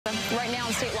Right now,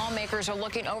 state lawmakers are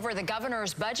looking over the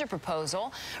governor's budget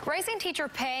proposal. Raising teacher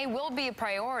pay will be a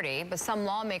priority, but some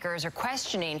lawmakers are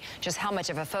questioning just how much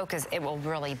of a focus it will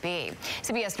really be.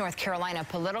 CBS North Carolina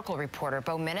political reporter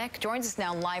Bo Minnick joins us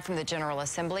now live from the General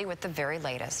Assembly with the very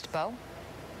latest. Bo?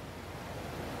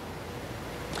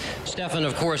 Stefan,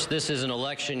 of course, this is an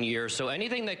election year, so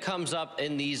anything that comes up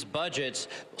in these budgets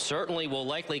certainly will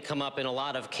likely come up in a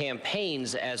lot of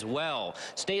campaigns as well.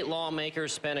 State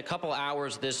lawmakers spent a couple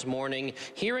hours this morning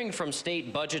hearing from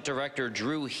State Budget Director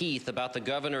Drew Heath about the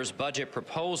governor's budget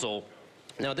proposal.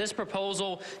 Now, this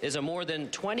proposal is a more than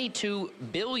 $22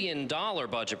 billion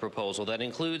budget proposal that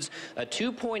includes a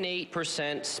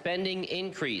 2.8% spending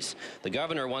increase. The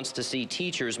governor wants to see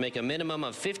teachers make a minimum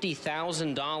of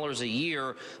 $50,000 a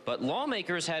year, but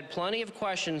lawmakers had plenty of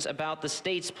questions about the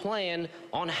state's plan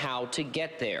on how to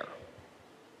get there.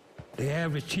 The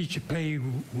average teacher pay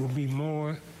will be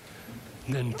more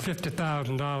than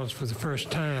 $50,000 for the first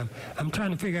time. I'm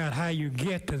trying to figure out how you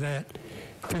get to that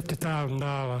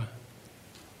 $50,000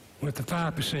 with the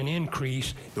 5%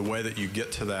 increase. The way that you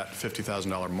get to that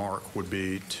 $50,000 mark would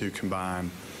be to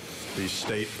combine the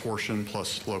state portion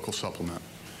plus local supplement.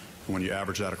 When you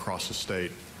average that across the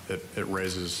state, it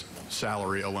raises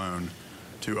salary alone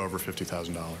to over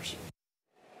 $50,000.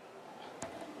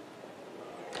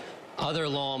 Other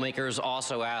lawmakers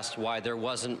also asked why there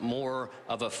wasn't more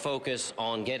of a focus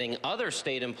on getting other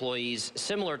state employees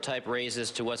similar type raises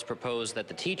to what's proposed that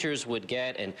the teachers would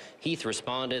get, and Heath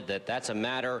responded that that's a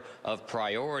matter of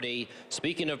priority.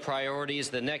 Speaking of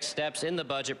priorities, the next steps in the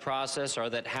budget process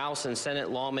are that House and Senate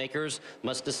lawmakers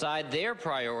must decide their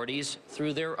priorities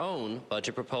through their own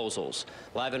budget proposals.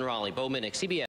 Live in Raleigh, Bo Minnick, CBS.